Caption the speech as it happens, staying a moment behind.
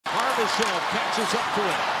Barbashev catches up to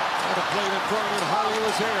it. And a plate in front, and Harley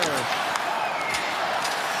was there.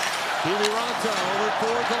 Dellandrea over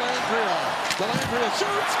for Dellandrea. Dellandrea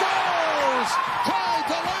shoots, scores! Ty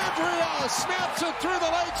Dellandera snaps it through the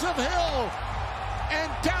legs of Hill. And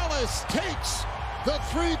Dallas takes the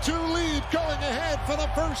 3-2 lead, going ahead for the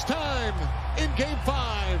first time in Game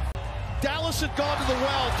 5. Dallas had gone to the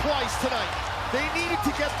well twice tonight. They needed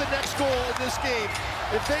to get the next goal in this game.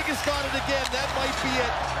 If Vegas got it again, that might be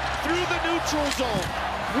it. Through the neutral zone,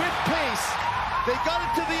 with pace, they got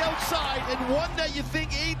it to the outside, and one that you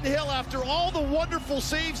think Adin Hill, after all the wonderful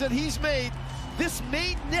saves that he's made, this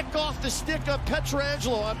may nick off the stick of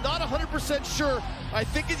Pietrangelo. I'm not 100% sure. I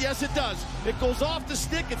think yes, it does. It goes off the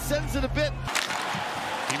stick, it sends it a bit.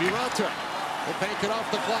 Dellandrea will bank it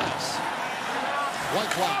off the glass.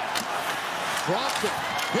 Whitecloud dropped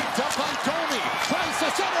it. Picked up by Domi. Tries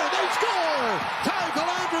to center. They score! Ty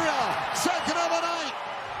Dellandera, second of the night.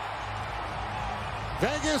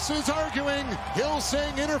 Vegas is arguing. Hill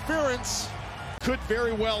saying interference. Could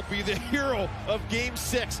very well be the hero of Game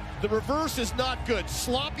 6. The reverse is not good.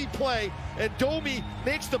 Sloppy play, and Domi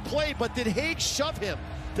makes the play, but did Haig shove him?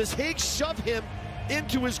 Does Haig shove him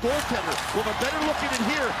into his goaltender? With a better look at it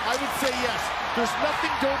here, I would say yes. There's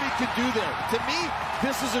nothing Domi can do there. To me,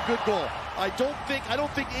 this is a good goal. I don't think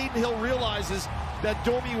Adin Hill realizes that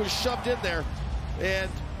Domi was shoved in there, and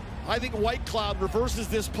I think Whitecloud reverses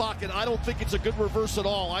this puck, and I don't think it's a good reverse at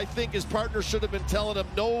all. I think his partner should have been telling him,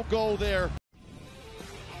 no go there.